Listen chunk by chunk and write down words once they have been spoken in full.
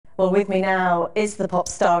Well, with me now is the pop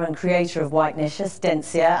star and creator of Whitenicious,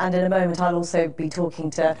 Dencia, and in a moment I'll also be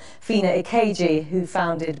talking to Fina Ikeji, who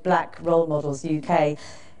founded Black Role Models UK.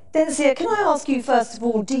 Dencia, can I ask you first of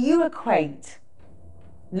all, do you equate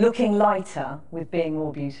looking lighter with being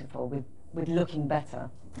more beautiful, with looking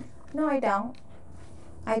better? No, I don't.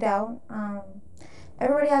 I don't.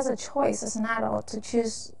 Everybody has a choice as an adult to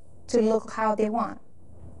choose to look how they want.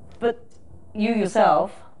 But you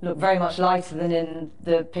yourself look very much lighter than in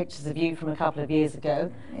the pictures of you from a couple of years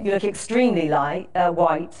ago. You look extremely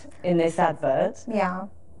white in this advert. Yeah.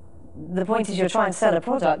 The point is you're trying to sell a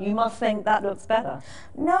product. You must think that looks better.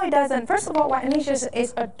 No, it doesn't. First of all, Whitenicious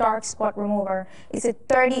is a dark spot remover. It's a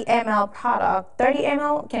 30 ml product. 30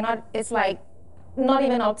 ml cannot, it's like not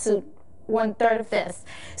even up to 1/3 of this.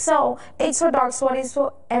 So it's for dark spot, it's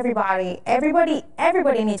for everybody.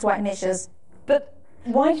 Everybody needs Whitenicious. But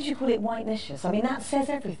why did you call it Whitenicious? I mean, that says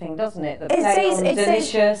everything, doesn't it? It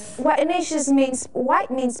says Whitenicious means white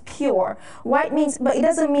means pure. White means, but it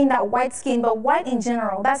doesn't mean that white skin, but white in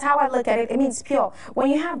general. That's how I look at it. It means pure. When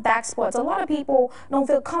you have dark spots, a lot of people don't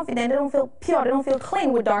feel confident. They don't feel pure. They don't feel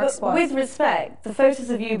clean with dark spots. With respect, the photos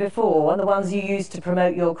of you before and the ones you used to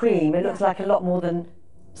promote your cream, it looks like a lot more than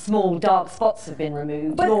small dark spots have been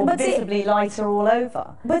removed. You're visibly lighter all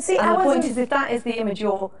over. But see, and the point is, if that is the image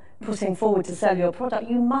you're putting forward to sell your product,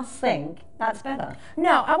 you must think that's better.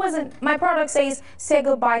 No, I wasn't. My product says say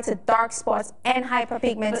goodbye to dark spots and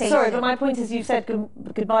hyperpigmentation. Sorry, but my point is you said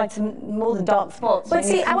goodbye to more than dark spots. But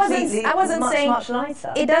see, I wasn't saying much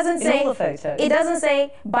lighter. It doesn't say in all the photos. It doesn't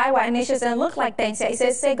say buy Whitenicious and look like Dencia. It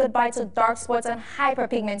says say goodbye to dark spots and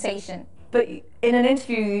hyperpigmentation. But in an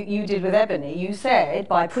interview you did with Ebony, you said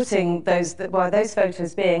by putting those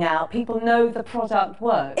photos being out, people know the product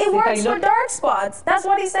works. It works for dark spots. That's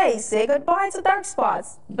what he says. Say goodbye to dark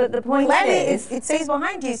spots. But the point is, it says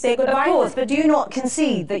behind you, say goodbye. Of course, but do you not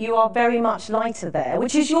concede that you are very much lighter there,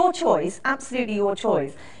 which is your choice, absolutely your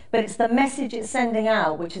choice. But it's the message it's sending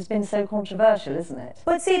out which has been so controversial, isn't it?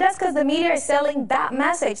 But see, that's because the media is selling that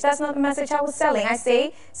message. That's not the message I was selling. I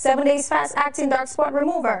say 7 days fast acting dark spot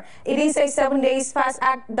remover. It didn't say 7 days fast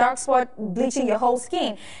act dark spot bleaching your whole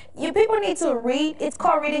skin. You people need to read. It's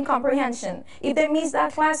called reading comprehension. If they miss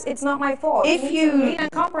that class, it's not my fault. If you read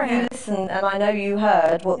and comprehend. Listen, and I know you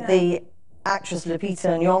heard what the actress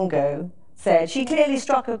Lupita Nyong'o said. She clearly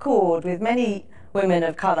struck a chord with many women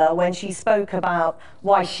of colour when she spoke about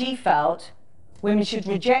why she felt women should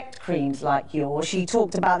reject creams like yours. She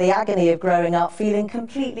talked about the agony of growing up feeling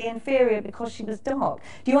completely inferior because she was dark.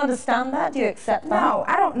 Do you understand that? Do you accept that? No,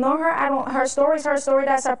 I don't know her. Her story's her story.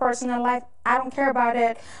 That's her personal life. I don't care about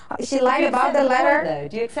it. She lied about the letter. Point, though?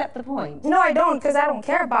 Do you accept the point? No, I don't, because I don't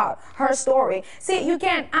care about her story. See, you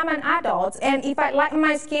can't. I'm an adult, and if I lighten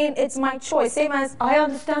my skin, it's my choice. Same as I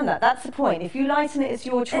understand that. That's the point. If you lighten it, it's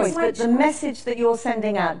your choice. But the message that you're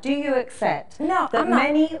sending out, do you accept that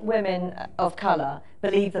many women of colour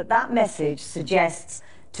believe that that message suggests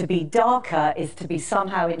to be darker is to be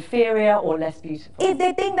somehow inferior or less beautiful? If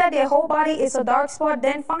they think that their whole body is a dark spot,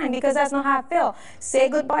 then fine, because that's not how I feel. Say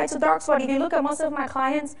goodbye to dark spot. If you look at most of my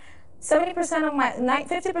clients,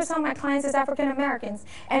 50% of my clients is African Americans.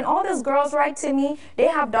 And all those girls write to me, they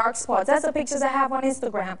have dark spots. That's the pictures I have on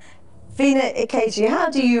Instagram. Fina Ikeji, how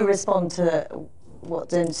do you respond to what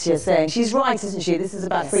Dencia is saying? She's right, isn't she? This is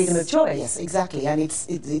about freedom of choice. Yes, exactly, and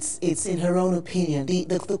it's in her own opinion.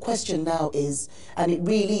 The question now is, and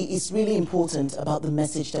it's really important about the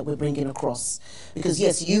message that we're bringing across, because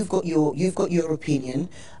yes, you've got your opinion,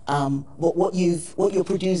 but what you're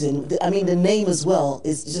producing, I mean, the name as well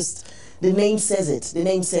is just, the name says it. The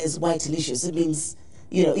name says Whitenicious. It means,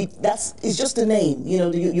 you know, it's just a name. You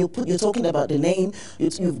know, you're talking about the name.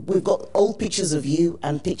 We've got old pictures of you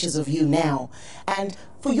and pictures of you now. And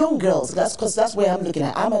for young girls, that's where I'm looking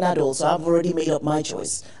at. I'm an adult, so I've already made up my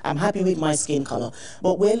choice. I'm happy with my skin color.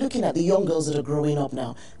 But we're looking at the young girls that are growing up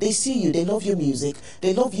now. They see you, they love your music,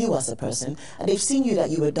 they love you as a person, and they've seen you that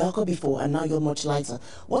you were darker before and now you're much lighter.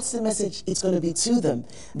 What's the message it's going to be to them?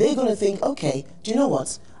 They're going to think, okay, do you know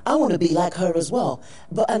what? I want to be like her as well.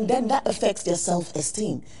 And then that affects their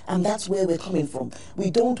self-esteem. And that's where we're coming from. We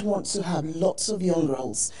don't want to have lots of young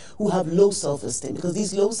girls who have low self-esteem, because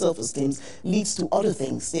these low self-esteem leads to other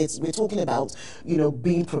things. We're talking about, you know,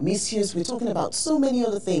 being promiscuous. We're talking about so many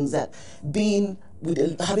other things that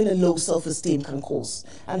having a low self-esteem can cause.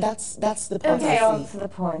 And that's the point. Okay, to the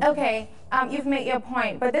point. Okay, you've made your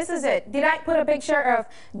point, but this is it. Did I put a picture of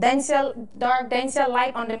Dencia, dark Dencia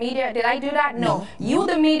light on the media? Did I do that? No. You,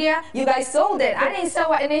 the media, you guys sold it. I didn't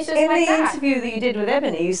sell Whitenicious like that. In the interview that you did with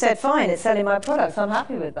Ebony, you said, fine, it's selling my products. I'm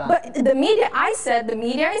happy with that. But the media, I said the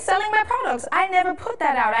media is selling my products. I never put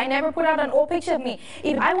that out. I never put out an old picture of me.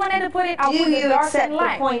 If I wanted to put it, I'll put it dark and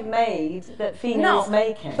light. Do you accept the point made that Fina is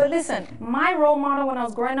making? But listen, my role model when I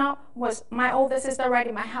was growing up was my older sister right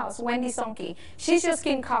in my house, Wendy Sonke. She's your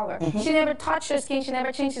skin color. She never touched her skin. She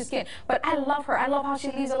never changed her skin. But I love her. I love how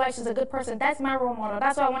she lives her life. She's a good person. That's my role model.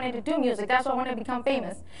 That's why I wanted to do music. That's why I wanted to become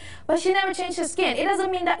famous. But she never changed her skin. It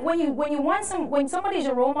doesn't mean that when somebody's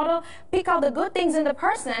your role model, pick out the good things in the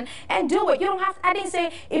person and do it. You don't have. I didn't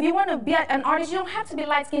say if you want to be an artist, you don't have to be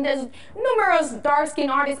light skinned. There's numerous dark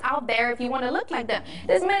skinned artists out there if you want to look like them.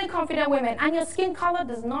 There's many confident women, and your skin color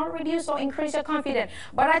does not reduce or increase your confidence.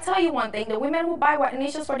 But I tell you one thing: the women who buy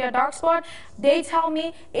Whitenicious for their dark spot, they tell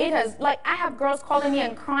me it has. Like I have girls calling me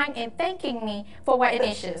and crying and thanking me for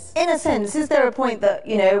Whitenicious. In a sense, is there a point that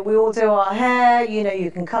we all do our hair?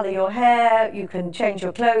 You can color your hair, you can change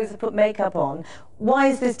your clothes, put makeup on. Why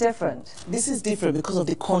is this different? This is different because of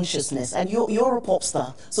the consciousness, and you're a pop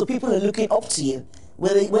star, so people are looking up to you.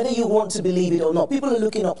 Whether you want to believe it or not, people are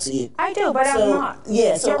looking up to you. I do, but I'm not.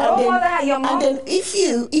 Yeah, so your role model, your mom. And then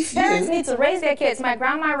if parents need to raise their kids. My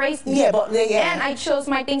grandma raised me. Yeah, but and I chose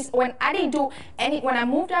my things when I didn't do any. When I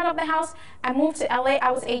moved out of the house, I moved to LA. I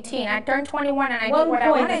was 18. I turned 21, and I did what I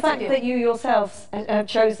wanted to do. The fact that you yourself have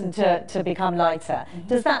chosen to become lighter,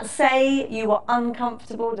 does that say you were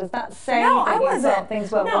uncomfortable? Does that say I wasn't.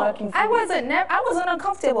 Things were working for you? I wasn't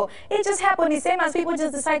uncomfortable. It just happened the same as people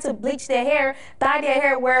just decide to bleach their hair, dye their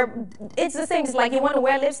hair, where it's the same. It's like you want to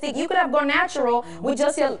wear lipstick. You could have gone natural with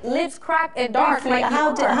just your lips cracked and dark. Like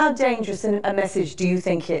how dangerous a message do you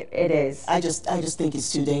think it is? I just think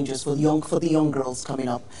it's too dangerous for the young girls coming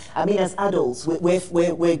up. I mean, as adults,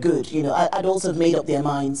 we're good. Adults have made up their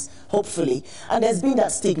minds, hopefully, and there's been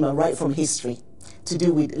that stigma right from history to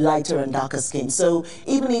do with lighter and darker skin. So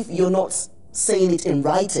even if you're not saying it in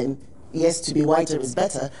writing, yes, to be whiter is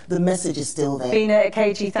better, the message is still there. Fina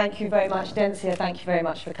Ikeji, thank you very much. Dencia, thank you very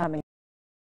much for coming.